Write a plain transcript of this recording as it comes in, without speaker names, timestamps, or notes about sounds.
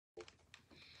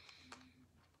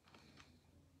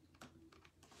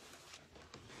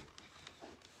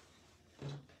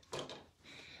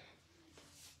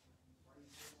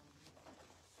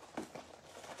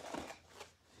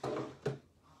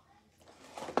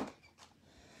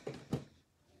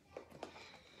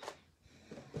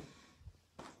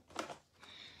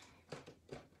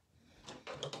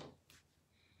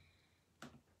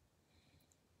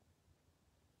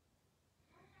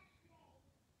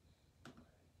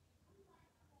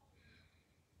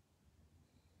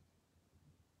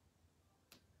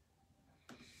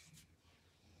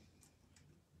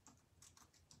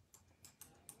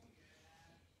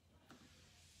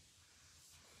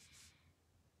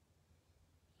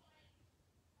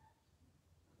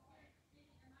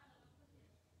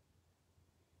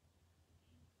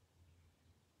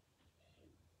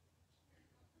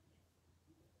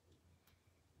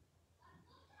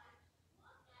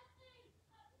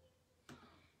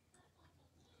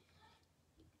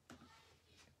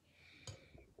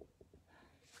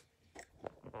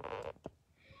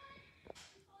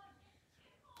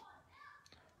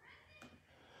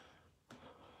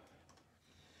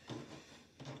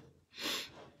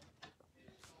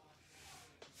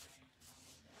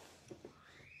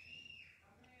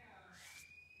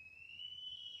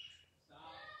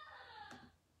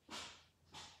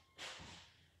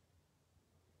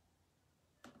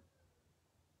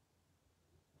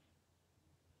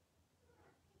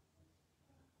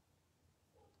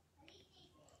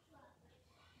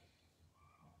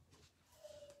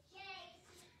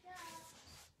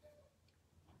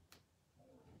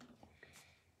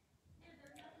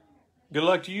Good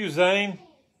luck to you, Zane.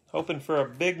 Hoping for a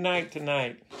big night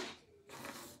tonight.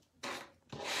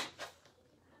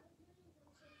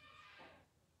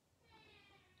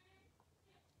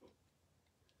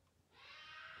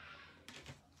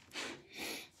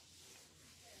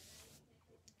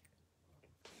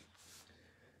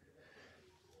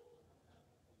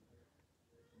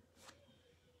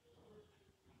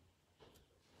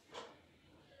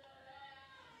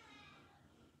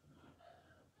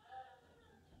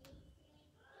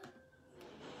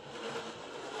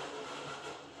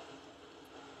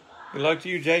 Good luck to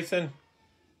you, Jason.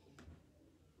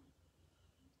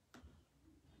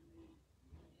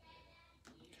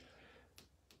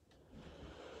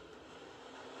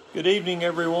 Good evening,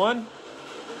 everyone.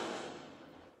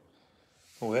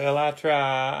 Well, I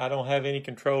try. I don't have any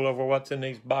control over what's in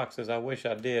these boxes. I wish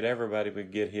I did. Everybody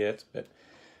would get hits, but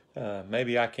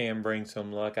maybe I can bring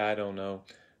some luck. I don't know.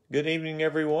 Good evening,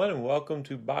 everyone, and welcome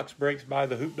to Box Breaks by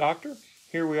the Hoop Doctor.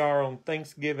 Here we are on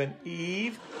Thanksgiving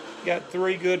Eve. Got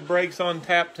 3 good breaks on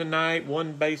tap tonight.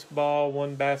 1 baseball,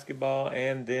 1 basketball,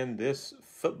 and then this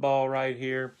football right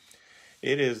here.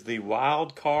 It is the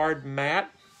wild card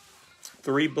mat.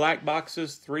 3 black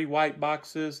boxes, 3 white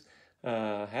boxes.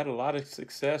 Had a lot of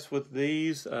success with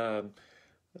these. A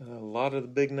lot of the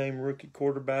big name rookie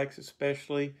quarterbacks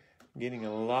especially. Getting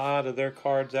a lot of their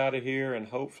cards out of here, and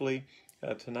hopefully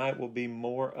tonight will be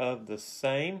more of the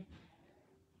same.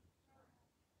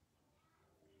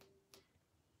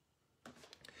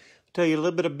 Tell you a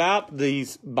little bit about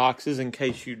these boxes in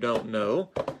case you don't know.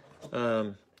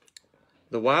 The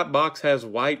white box has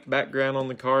white background on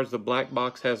the cards. The black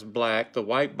box has black. The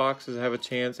white boxes have a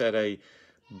chance at a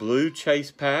blue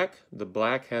chase pack. The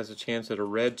black has a chance at a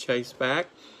red chase pack.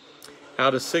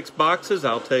 Out of 6 boxes,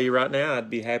 I'll tell you right now, I'd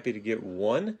be happy to get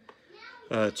 1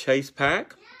 chase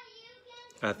pack.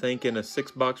 I think in a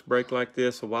 6-box break like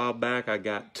this a while back, I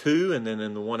got 2, and then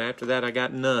in the one after that, I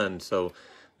got none. So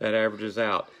that averages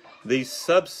out. These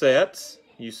subsets,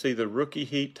 you see the Rookie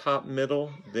Heat top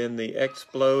middle, then the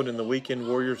Explode and the Weekend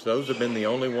Warriors. Those have been the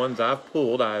only ones I've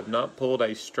pulled. I have not pulled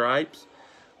a Stripes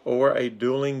or a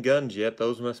Dueling Guns yet.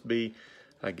 Those must be,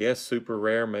 I guess, super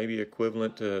rare, maybe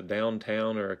equivalent to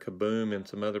Downtown or a Kaboom and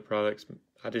some other products.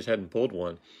 I just hadn't pulled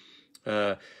one.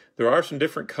 There are some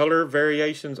different color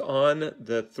variations on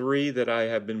the 3 that I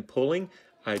have been pulling.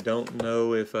 I don't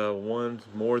know if one's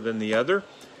more than the other.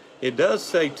 It does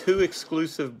say 2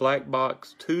 exclusive black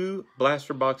box, 2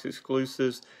 blaster box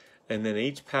exclusives, and then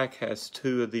each pack has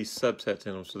 2 of these subsets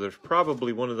in them. So there's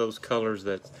probably one of those colors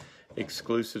that's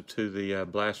exclusive to the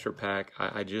blaster pack.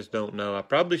 I just don't know. I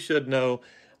probably should know,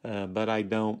 but I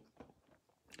don't.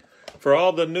 For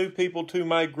all the new people to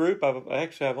my group,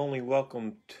 I've only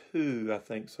welcomed 2, I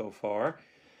think, so far.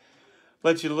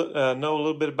 Let you know a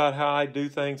little bit about how I do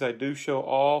things. I do show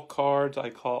all cards.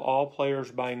 I call all players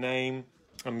by name.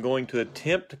 I'm going to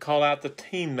attempt to call out the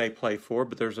team they play for,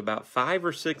 but there's about 5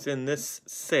 or 6 in this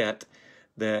set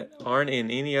that aren't in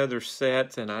any other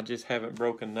sets, and I just haven't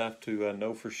broke enough to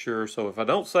know for sure. So if I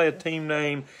don't say a team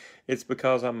name, it's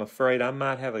because I'm afraid I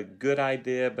might have a good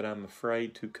idea, but I'm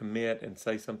afraid to commit and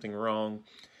say something wrong.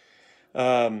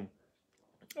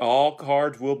 All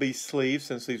cards will be sleeved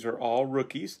since these are all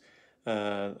rookies.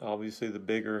 Obviously, the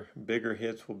bigger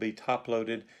hits will be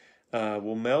top-loaded.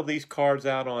 We'll mail these cards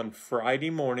out on Friday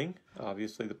morning.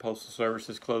 Obviously, the Postal Service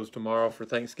is closed tomorrow for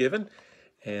Thanksgiving.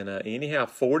 And anyhow,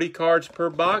 40 cards per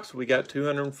box. We got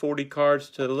 240 cards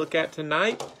to look at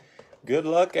tonight. Good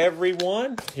luck,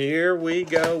 everyone. Here we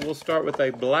go. We'll start with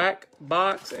a black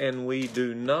box, and we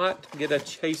do not get a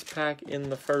chase pack in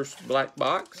the first black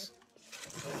box.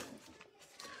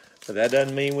 So that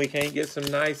doesn't mean we can't get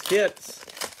some nice hits.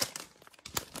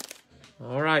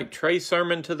 All right, Trey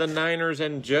Sermon to the Niners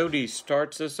and Jody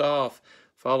starts us off,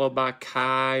 followed by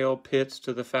Kyle Pitts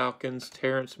to the Falcons,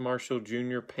 Terrence Marshall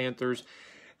Jr., Panthers.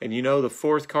 And you know the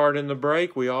 4th card in the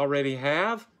break we already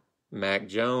have? Mac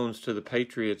Jones to the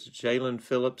Patriots, Jalen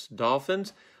Phillips,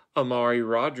 Dolphins, Amari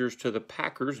Rodgers to the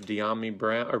Packers,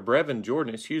 Brevin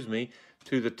Jordan,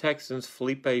 to the Texans,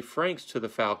 Felipe Franks to the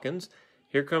Falcons.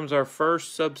 Here comes our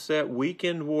first subset,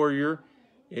 Weekend Warrior.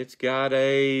 It's got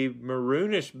a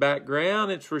maroonish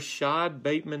background. It's Rashad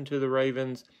Bateman to the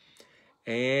Ravens.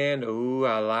 And,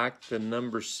 I like the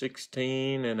number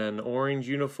 16 in an orange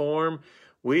uniform.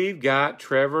 We've got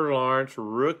Trevor Lawrence,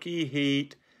 Rookie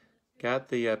Heat. Got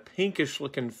the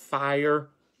pinkish-looking fire,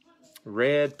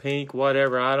 red, pink,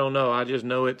 whatever. I don't know. I just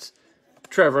know it's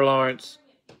Trevor Lawrence,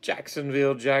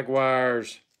 Jacksonville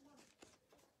Jaguars.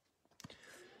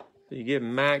 So you get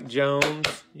Mac Jones.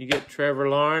 You get Trevor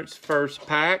Lawrence, first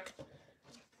pack.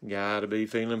 Got to be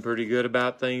feeling pretty good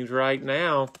about things right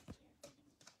now.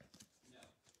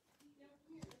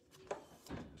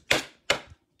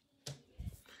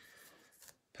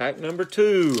 Pack number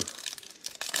 2.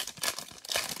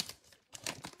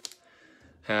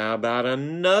 How about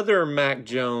another Mac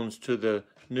Jones to the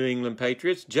New England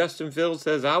Patriots? Justin Fields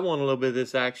says, I want a little bit of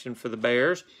this action for the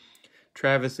Bears.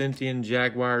 Travis Etienne,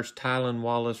 Jaguars. Tylan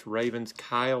Wallace, Ravens.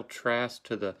 Kyle Trask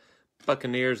to the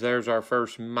Buccaneers. There's our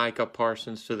first. Micah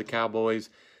Parsons to the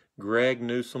Cowboys. Greg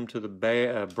Newsome to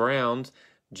the Browns.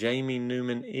 Jamie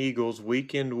Newman, Eagles.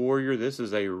 Weekend Warrior. This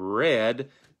is a red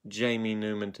Jamie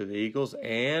Newman to the Eagles.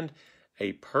 And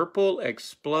a purple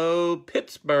Explode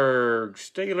Pittsburgh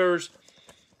Steelers.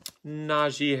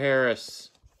 Najee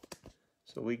Harris.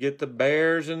 So we get the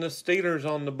Bears and the Steelers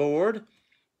on the board.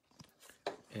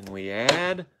 And we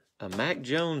add a Mac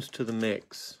Jones to the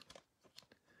mix.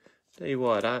 Tell you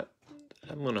what, I'm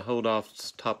going to hold off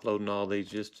top loading all these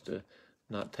just to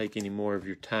not take any more of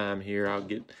your time here. I'll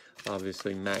get,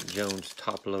 obviously, Mac Jones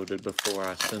top loaded before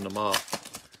I send them off.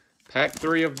 Pack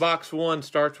 3 of box 1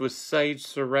 starts with Sage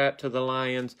Surratt to the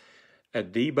Lions.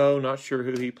 Adebo, not sure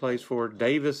who he plays for.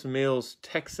 Davis Mills,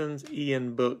 Texans.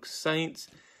 Ian Book, Saints.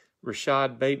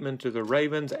 Rashad Bateman to the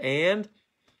Ravens. And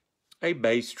a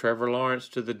base, Trevor Lawrence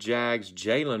to the Jags.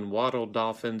 Jalen Waddle,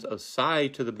 Dolphins.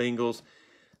 Osai to the Bengals.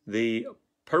 The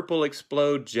purple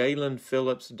Explode, Jalen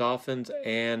Phillips, Dolphins.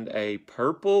 And a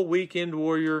purple Weekend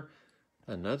Warrior,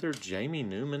 another Jamie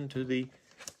Newman to the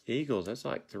Eagles. That's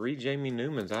like 3 Jamie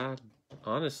Newmans. I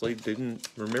honestly didn't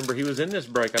remember he was in this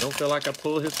break. I don't feel like I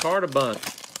pulled his card a bunch.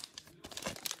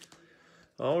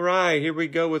 All right, here we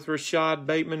go with Rashad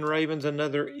Bateman, Ravens.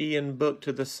 Another Ian Book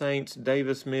to the Saints.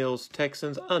 Davis Mills,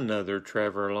 Texans. Another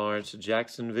Trevor Lawrence,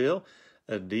 Jacksonville.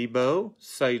 Adebo,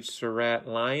 Sage Surratt,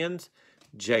 Lions.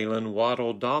 Jalen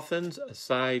Waddle, Dolphins.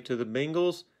 Asai to the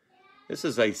Bengals. This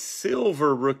is a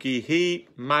silver rookie heat.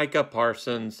 Micah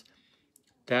Parsons,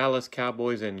 Dallas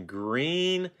Cowboys. And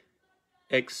green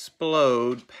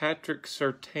Explode, Patrick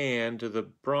Surtain to the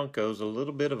Broncos. A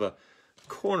little bit of a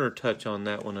corner touch on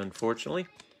that one, unfortunately.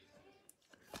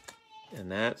 And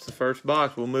that's the first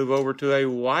box. We'll move over to a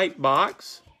white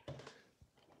box.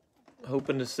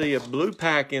 Hoping to see a blue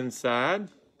pack inside.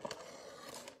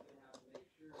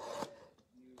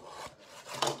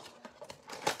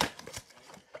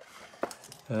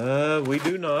 We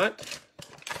do not.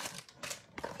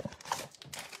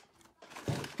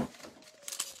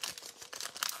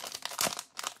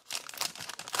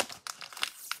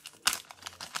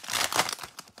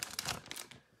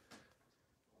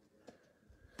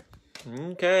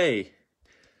 Okay.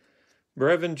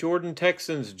 Brevin Jordan,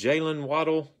 Texans. Jalen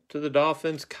Waddle to the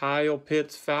Dolphins. Kyle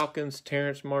Pitts, Falcons.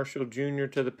 Terrence Marshall Jr.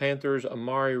 to the Panthers.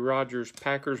 Amari Rodgers,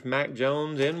 Packers. Mac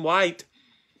Jones in white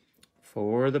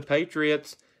for the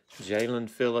Patriots. Jalen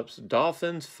Phillips,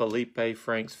 Dolphins. Felipe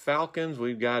Franks, Falcons.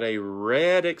 We've got a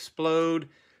red Explode,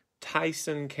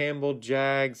 Tyson Campbell,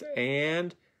 Jags.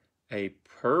 And a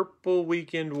purple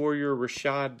Weekend Warrior,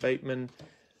 Rashad Bateman,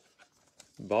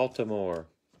 Baltimore.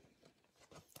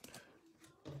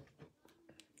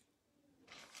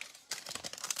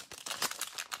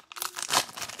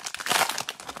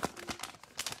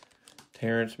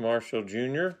 Terrence Marshall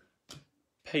Jr.,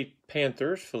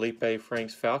 Panthers. Felipe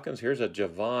Franks, Falcons. Here's a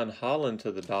Javon Holland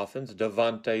to the Dolphins.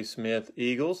 Devontae Smith,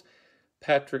 Eagles.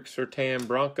 Patrick Surtain,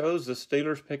 Broncos. The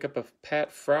Steelers pick up a Pat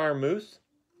Freiermuth.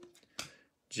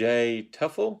 Jay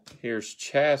Tuffle. Here's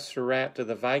Chaz Surratt to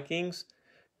the Vikings.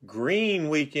 Green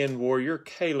Weekend Warrior,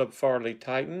 Caleb Farley,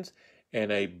 Titans.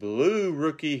 And a blue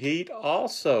rookie heat,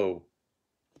 also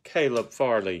Caleb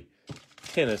Farley,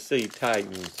 Tennessee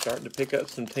Titans. Starting to pick up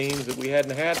some teams that we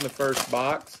hadn't had in the first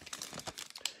box.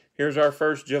 Here's our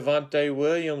first Javonte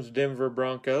Williams, Denver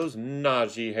Broncos.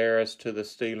 Najee Harris to the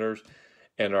Steelers.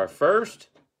 And our first,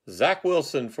 Zach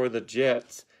Wilson for the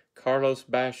Jets. Carlos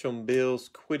Basham, Bills.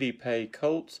 Kwity Paye,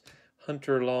 Colts.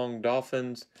 Hunter Long,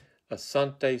 Dolphins.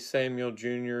 Asante Samuel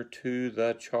Jr. to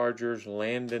the Chargers.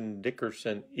 Landon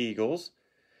Dickerson, Eagles.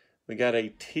 We got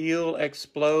a teal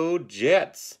Explode,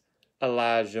 Jets.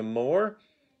 Elijah Moore.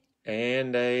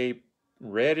 And a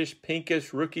reddish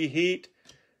pinkish rookie heat,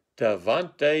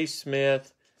 Devontae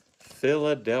Smith,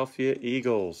 Philadelphia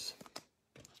Eagles.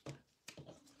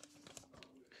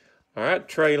 All right,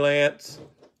 Trey Lance.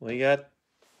 We got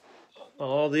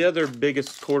all the other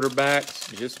biggest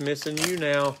quarterbacks. Just missing you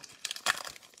now.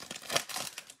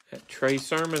 That Trey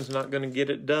Sermon's not going to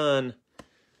get it done.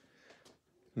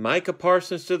 Micah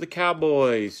Parsons to the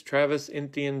Cowboys. Travis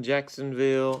Etienne,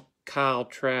 Jacksonville. Kyle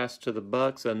Trask to the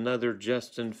Bucks. Another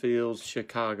Justin Fields,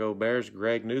 Chicago Bears.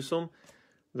 Greg Newsome.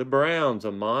 The Browns.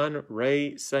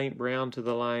 Amon-Ra St. Brown to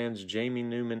the Lions. Jamie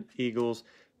Newman, Eagles.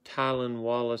 Tylan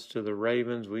Wallace to the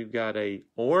Ravens. We've got a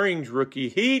orange rookie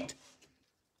heat.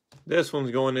 This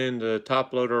one's going into the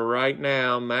top loader right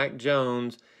now. Mac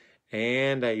Jones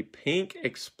and a pink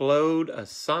Explode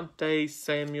Asante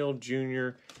Samuel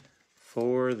Jr.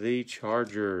 for the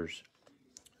Chargers.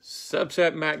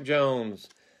 Subset Mac Jones.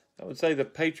 I would say the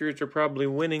Patriots are probably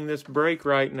winning this break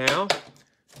right now.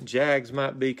 Jags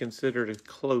might be considered a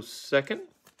close second.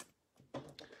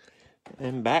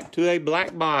 And back to a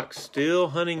black box. Still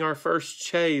hunting our first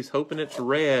chase, hoping it's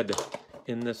red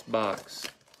in this box.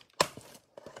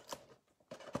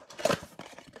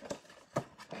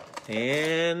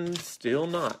 And still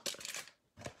not.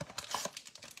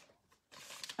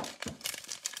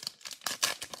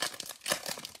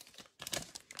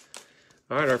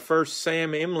 All right, our first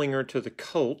Sam Emlinger to the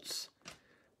Colts.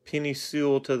 Penny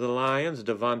Sewell to the Lions.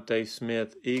 Devontae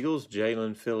Smith, Eagles.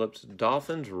 Jalen Phillips,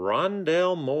 Dolphins.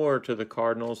 Rondell Moore to the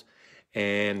Cardinals.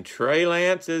 And Trey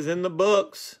Lance is in the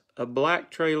books. A black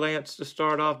Trey Lance to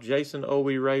start off. Jason Owe,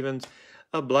 Ravens.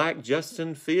 A black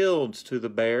Justin Fields to the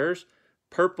Bears.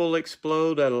 Purple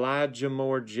Explode, Elijah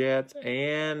Moore, Jets.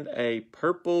 And a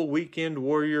purple Weekend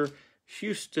Warrior,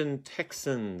 Houston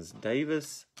Texans,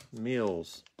 Davis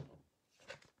Mills.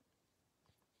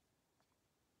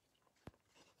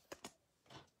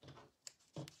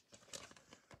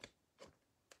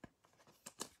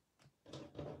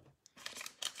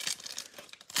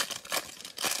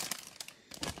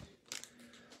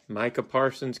 Micah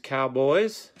Parsons,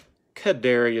 Cowboys.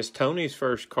 Kadarius Toney's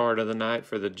first card of the night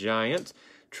for the Giants.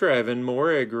 Trevin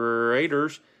Moore,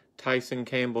 Raiders. Tyson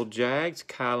Campbell, Jags.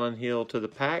 Kylan Hill to the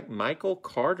Pack. Michael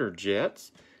Carter,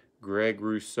 Jets. Greg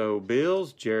Rousseau,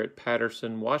 Bills. Jarrett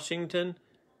Patterson, Washington.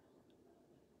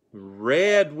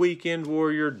 Red Weekend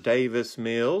Warrior, Davis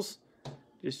Mills.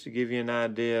 Just to give you an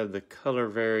idea of the color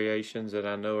variations that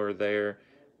I know are there,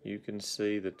 you can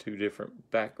see the two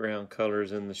different background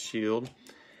colors in the shield.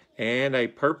 And a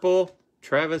purple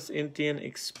Travis Etienne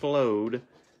Explode,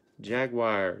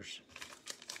 Jaguars.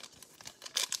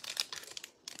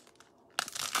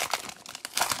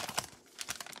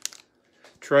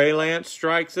 Trey Lance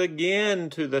strikes again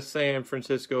to the San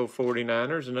Francisco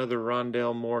 49ers. Another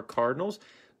Rondell Moore, Cardinals.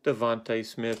 Devontae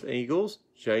Smith, Eagles.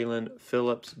 Jalen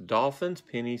Phillips, Dolphins.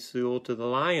 Penny Sewell to the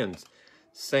Lions.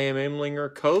 Sam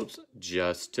Emlinger, Colts.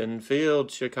 Justin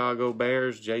Fields, Chicago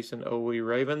Bears. Jason Owe,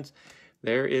 Ravens.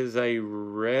 There is a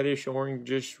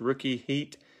reddish-orangish rookie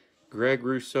Heat, Greg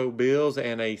Rousseau, Bills,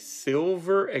 and a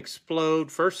silver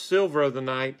Explode, first silver of the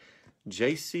night,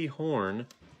 J.C. Horn,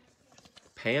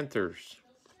 Panthers.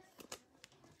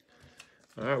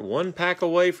 All right, one pack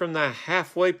away from the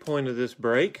halfway point of this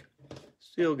break.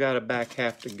 Still got a back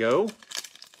half to go.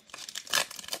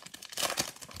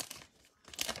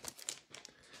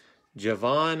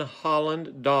 Javon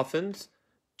Holland, Dolphins.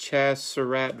 Chaz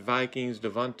Surratt, Vikings.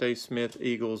 Devontae Smith,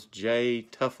 Eagles. Jay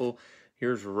Tuffle.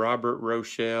 Here's Robert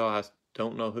Rochelle. I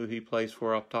don't know who he plays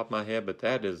for off the top of my head, but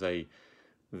that is a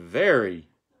very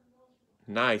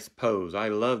nice pose. I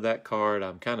love that card.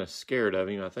 I'm kind of scared of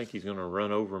him. I think he's going to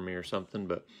run over me or something,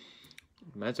 but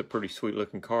that's a pretty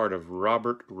sweet-looking card of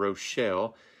Robert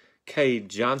Rochelle. Cade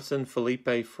Johnson,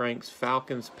 Felipe Franks,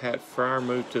 Falcons. Pat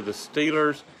Freiermuth to the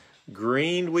Steelers.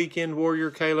 Green Weekend Warrior,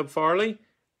 Caleb Farley.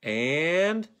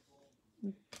 And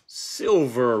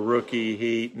silver rookie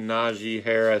Heat, Najee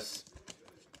Harris,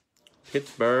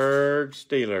 Pittsburgh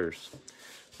Steelers.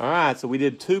 All right, so we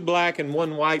did 2 black and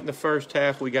 1 white in the first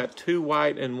half. We got 2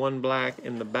 white and 1 black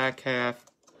in the back half.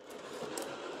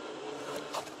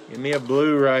 Give me a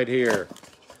blue right here.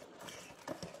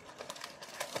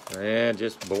 And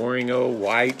just boring old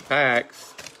white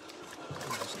packs.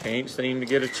 Just can't seem to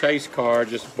get a chase card.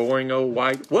 Just boring old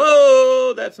white.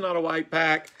 Whoa, that's not a white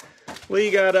pack.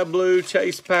 We got a blue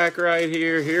chase pack right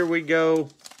here. Here we go.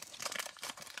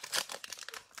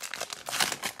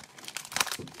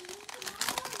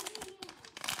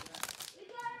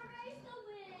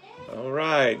 All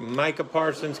right, Micah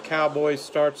Parsons, Cowboys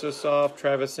starts us off.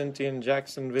 Travis Etienne,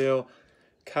 Jacksonville.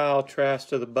 Kyle Trask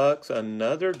to the Bucks.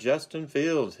 Another Justin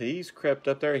Fields. He's crept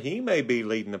up there. He may be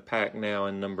leading the pack now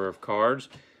in number of cards.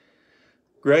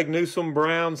 Greg Newsome,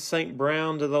 Browns. St.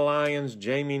 Brown to the Lions.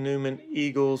 Jamie Newman,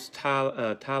 Eagles.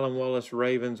 Tylan Wallace,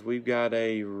 Ravens. We've got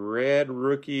a red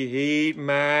rookie Heat,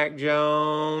 Mac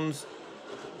Jones.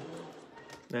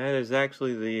 That is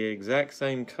actually the exact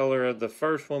same color of the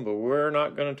first one, but we're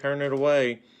not going to turn it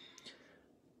away.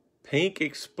 Pink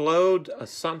Explode,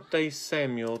 Asante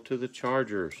Samuel to the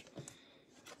Chargers.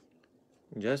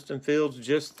 Justin Fields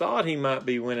just thought he might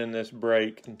be winning this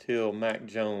break until Mac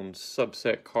Jones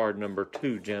subset card number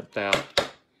 2 jumped out.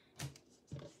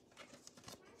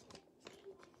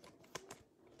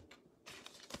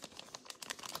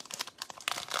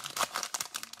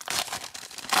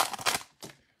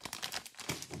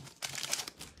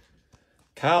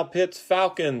 Kyle Pitts,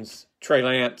 Falcons. Trey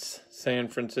Lance, San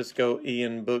Francisco.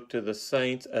 Ian Book to the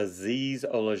Saints. Azeez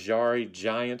Ojulari,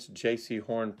 Giants. J.C.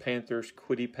 Horn, Panthers.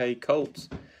 Kwity Paye, Colts.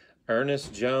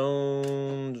 Ernest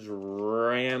Jones,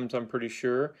 Rams, I'm pretty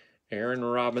sure. Aaron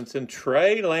Robinson.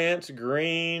 Trey Lance,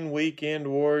 Green, Weekend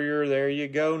Warrior. There you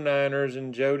go, Niners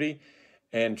and Jody.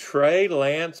 And Trey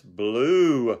Lance,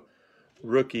 Blue,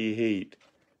 Rookie Heat.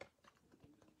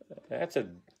 That's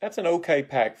an okay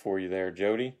pack for you there,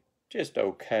 Jody. Just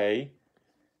okay.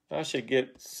 I should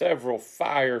get several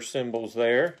fire symbols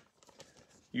there.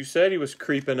 You said he was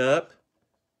creeping up.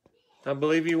 I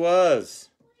believe he was.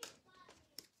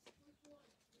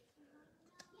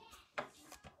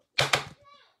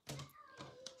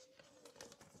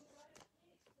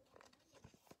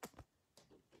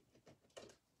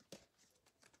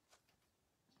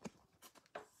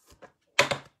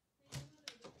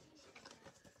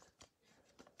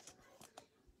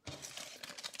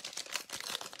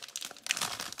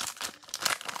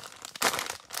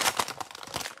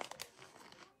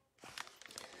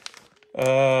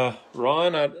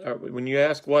 Ron, when you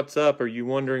ask what's up, are you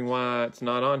wondering why it's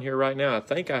not on here right now? I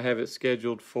think I have it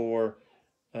scheduled for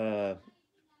 7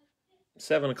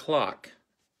 o'clock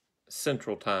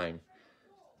Central Time.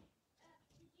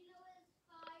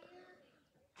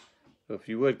 So if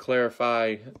you would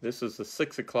clarify, this is the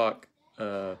 6 o'clock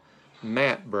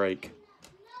mat break.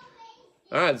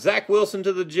 All right, Zach Wilson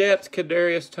to the Jets,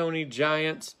 Kadarius Toney,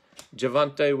 Giants.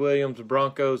 Javonte Williams,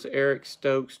 Broncos. Eric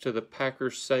Stokes to the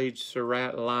Packers. Sage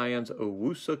Surratt, Lions.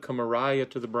 Owusu Kamaraya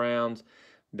to the Browns.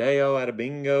 Deo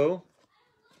Adebingo.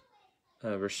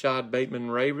 Rashad Bateman,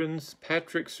 Ravens.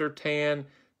 Patrick Surtain,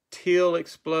 Teal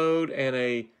Explode, and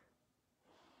a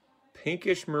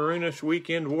pinkish maroonish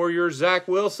Weekend Warrior, Zach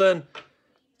Wilson.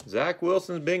 Zach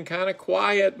Wilson's been kind of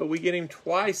quiet, but we get him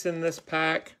twice in this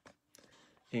pack,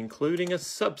 including a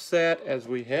subset as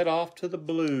we head off to the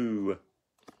blue.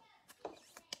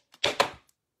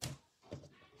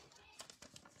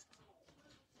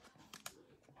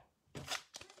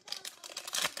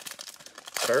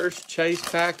 First chase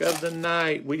pack of the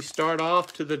night. We start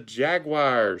off to the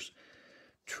Jaguars.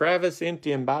 Travis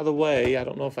Etienne, by the way, I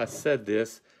don't know if I said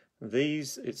this.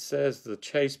 These, it says the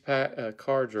chase pack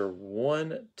cards are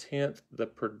 1/10 the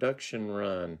production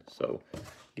run. So,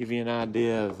 give you an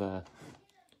idea of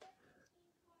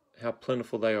how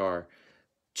plentiful they are.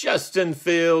 Justin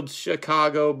Fields,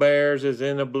 Chicago Bears, is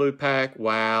in a blue pack.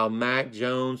 Wow. Mac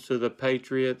Jones to the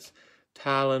Patriots.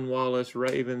 Tylan Wallace,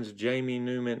 Ravens. Jamie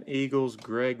Newman, Eagles.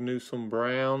 Greg Newsome,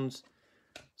 Browns.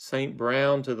 St.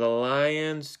 Brown to the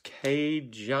Lions.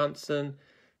 Cade Johnson.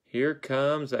 Here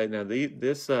comes, now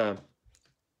this, let's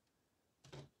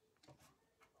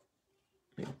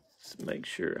make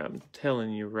sure I'm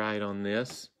telling you right on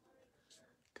this.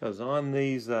 Because on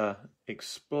these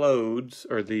explodes,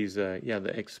 or these,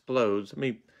 the explodes, let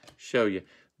me show you.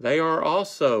 They are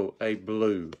also a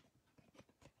blue.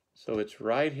 So it's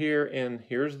right here, and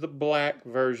here's the black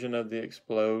version of the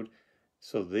explode.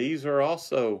 So these are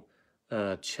also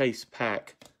chase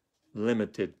pack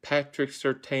limited. Patrick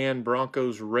Surtain,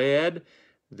 Broncos red.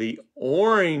 The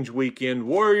orange Weekend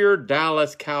Warrior,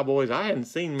 Dallas Cowboys. I hadn't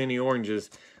seen many oranges.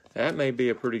 That may be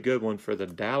a pretty good one for the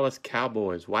Dallas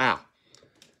Cowboys. Wow.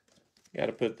 Got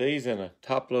to put these in a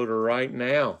top loader right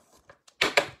now.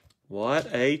 What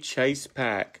a chase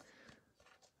pack.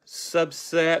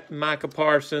 Subset, Micah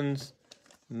Parsons,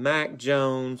 Mac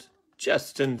Jones,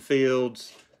 Justin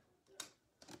Fields.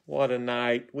 What a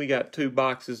night. We got 2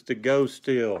 boxes to go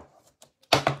still.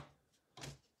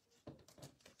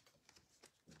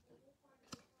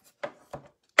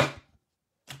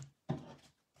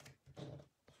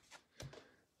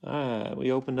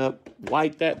 We opened up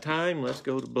white that time. Let's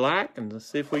go to black and let's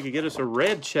see if we can get us a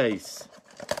red chase.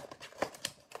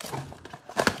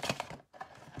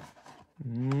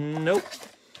 Nope.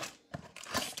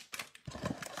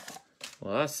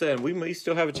 Well, I said we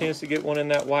still have a chance to get one in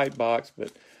that white box,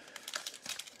 but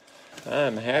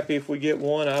I'm happy if we get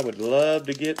one. I would love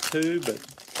to get 2,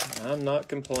 but I'm not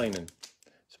complaining,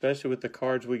 especially with the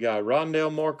cards we got.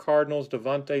 Rondale Moore, Cardinals.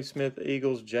 Devontae Smith,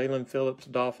 Eagles. Jalen Phillips,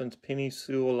 Dolphins. Penny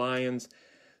Sewell, Lions.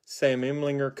 Sam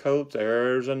Emlinger, Colts.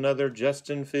 There's another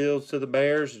Justin Fields to the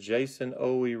Bears. Jason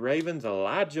Owe, Ravens.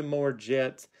 Elijah Moore,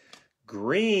 Jets.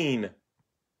 Green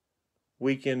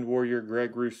Weekend Warrior,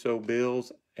 Greg Rousseau,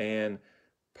 Bills. And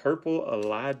purple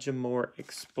Elijah Moore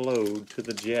Explode to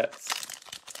the Jets.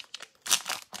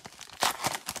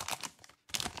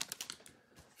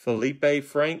 Felipe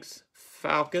Franks,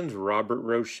 Falcons. Robert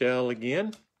Rochelle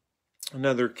again.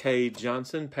 Another Cade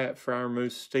Johnson. Pat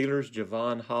Freiermuth, Steelers.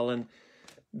 Javon Holland,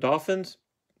 Dolphins.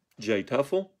 Jay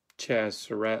Tuffle. Chaz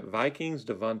Surratt Vikings,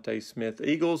 Devontae Smith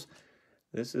Eagles.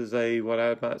 This is what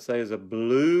I might say is a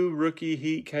blue rookie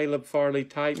heat Caleb Farley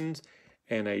Titans,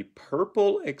 and a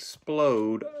purple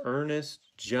explode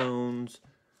Ernest Jones,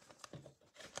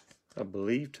 I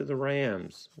believe, to the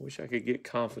Rams. Wish I could get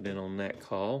confident on that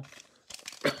call.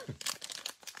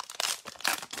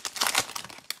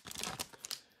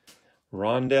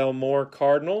 Rondell Moore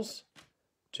Cardinals,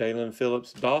 Jalen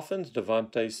Phillips Dolphins,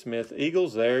 Devontae Smith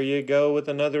Eagles. There you go with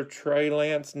another Trey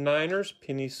Lance Niners,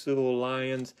 Penny Sewell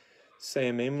Lions,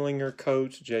 Sam Emlinger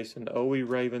Coach, Jason Owe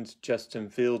Ravens, Justin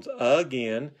Fields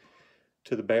again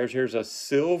to the Bears. Here's a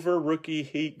silver rookie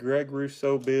heat Greg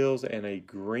Rousseau Bills, and a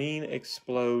green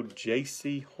explode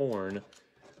J.C. Horn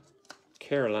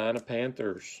Carolina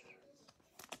Panthers.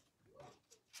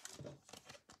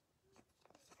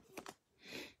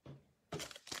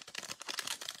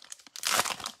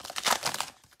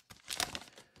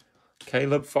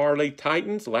 Caleb Farley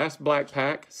Titans, last black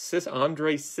pack,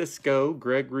 Andre Cisco,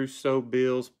 Greg Rousseau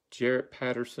Bills, Jarrett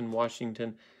Patterson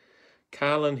Washington,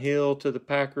 Kylan Hill to the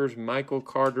Packers, Michael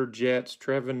Carter Jets,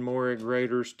 Trevin Moehrig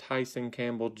Raiders, Tyson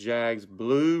Campbell Jags,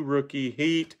 blue rookie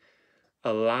heat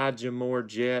Elijah Moore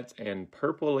Jets, and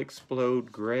purple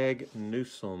explode Greg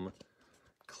Newsome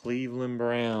Cleveland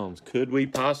Browns. Could we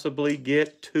possibly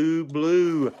get 2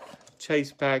 blue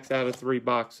chase packs out of 3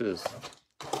 boxes?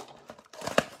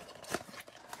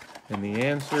 And the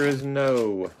answer is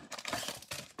no.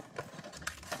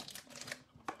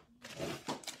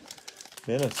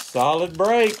 Been a solid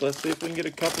break. Let's see if we can get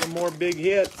a couple of more big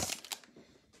hits.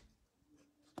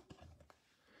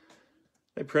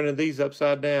 They printed these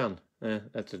upside down.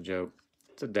 That's a joke.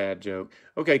 It's a dad joke.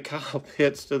 Okay, Kyle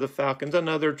Pitts to the Falcons.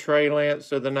 Another Trey Lance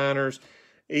to the Niners.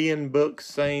 Ian Book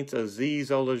Saints. Azeez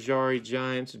Ojulari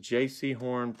Giants. J.C.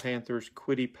 Horn Panthers.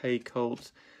 Kwity Paye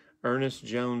Colts. Ernest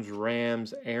Jones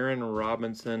Rams, Aaron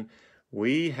Robinson.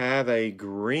 We have a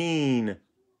green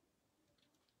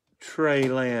Trey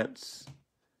Lance,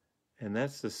 and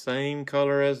that's the same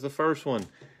color as the first one.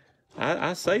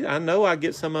 I know I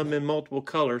get some of them in multiple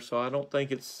colors, so I don't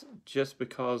think it's just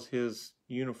because his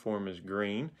uniform is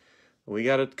green. We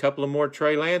got a couple of more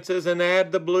Trey Lances, and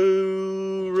add the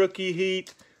blue rookie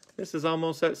heat. This is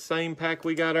almost that same pack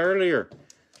we got earlier.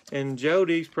 And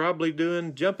Jody's probably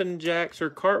doing jumping jacks or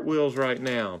cartwheels right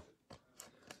now.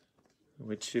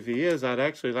 Which, if he is, I'd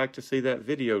actually like to see that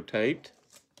videotaped.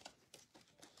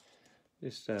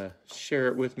 Just share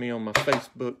it with me on my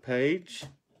Facebook page.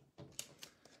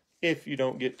 If you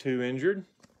don't get too injured.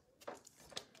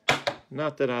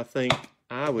 Not that I think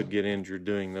I would get injured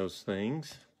doing those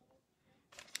things.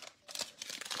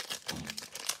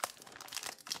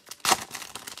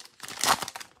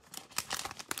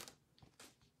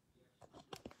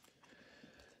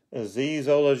 Azeez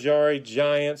Ojulari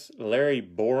Giants, Larry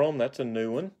Borom, that's a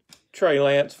new one. Trey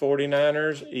Lance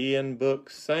 49ers, Ian Book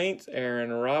Saints,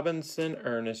 Aaron Robinson,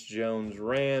 Ernest Jones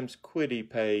Rams, Kwity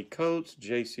Paye Colts,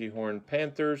 J.C. Horn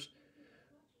Panthers,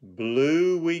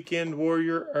 blue Weekend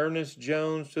Warrior Ernest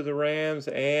Jones to the Rams,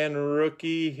 and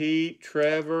rookie heat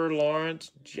Trevor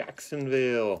Lawrence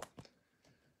Jacksonville.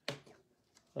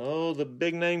 Oh, the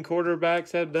big name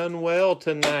quarterbacks have done well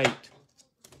tonight.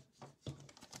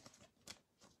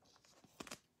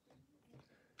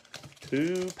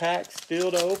 Two packs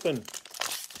still to open.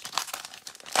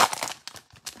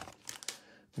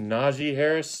 Najee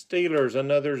Harris Steelers,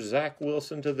 another Zach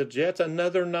Wilson to the Jets,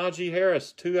 another Najee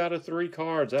Harris, 2 out of 3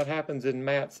 cards. That happens in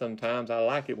Matt sometimes. I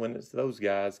like it when it's those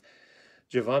guys.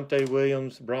 Javonte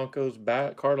Williams, Broncos,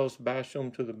 Carlos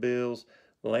Basham to the Bills,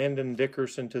 Landon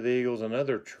Dickerson to the Eagles,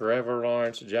 another Trevor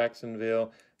Lawrence,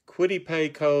 Jacksonville, Kwity Paye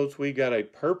Colts. We got a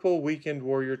purple Weekend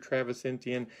Warrior, Travis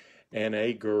Etienne, and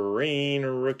a green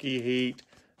rookie heat,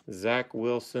 Zach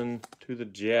Wilson to the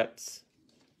Jets.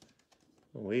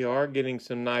 We are getting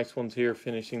some nice ones here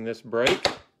finishing this break.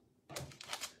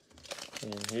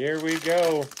 And here we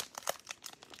go.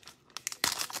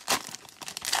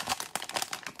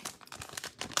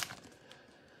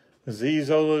 Azeez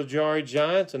Ojulari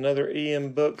Giants, another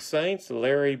Ian Book Saints,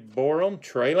 Larry Borom,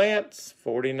 Trey Lance,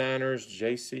 49ers,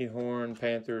 J.C. Horn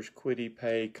Panthers, Kwity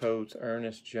Paye Colts,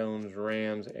 Ernest Jones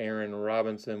Rams, Aaron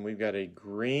Robinson. We've got a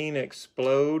green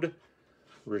explode,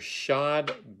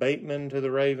 Rashad Bateman to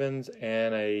the Ravens,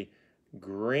 and a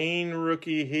green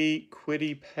rookie heat,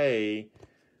 Kwity Paye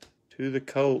to the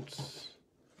Colts.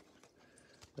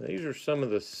 These are some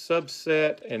of the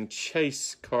subset and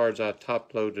chase cards I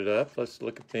top loaded up. Let's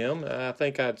look at them. I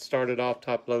think I'd started off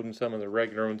top loading some of the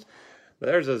regular ones. But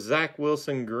there's a Zach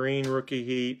Wilson green rookie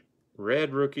heat,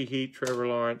 red rookie heat Trevor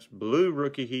Lawrence, blue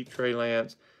rookie heat Trey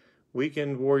Lance.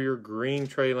 Weekend Warrior green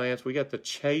Trey Lance. We got the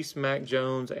Chase Mac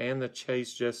Jones and the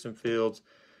Chase Justin Fields.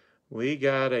 We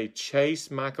got a Chase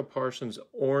Micah Parsons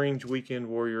orange Weekend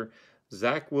Warrior.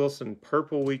 Zach Wilson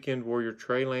purple Weekend Warrior.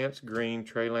 Trey Lance green.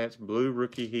 Trey Lance blue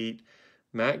rookie heat.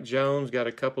 Mac Jones got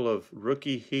a couple of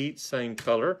rookie heats, same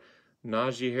color.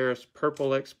 Najee Harris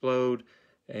purple explode.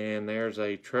 And there's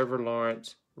a Trevor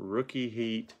Lawrence rookie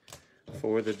heat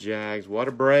for the Jags. What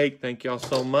a break. Thank y'all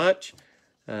so much.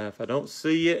 If I don't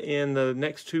see you in the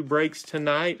next 2 breaks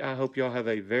tonight, I hope y'all have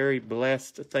a very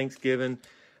blessed Thanksgiving.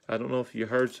 I don't know if you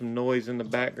heard some noise in the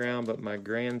background, but my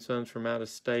grandsons from out of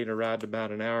state arrived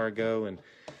about an hour ago, and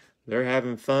they're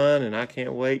having fun, and I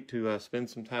can't wait to spend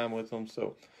some time with them.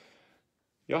 So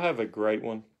y'all have a great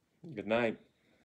one. Good night.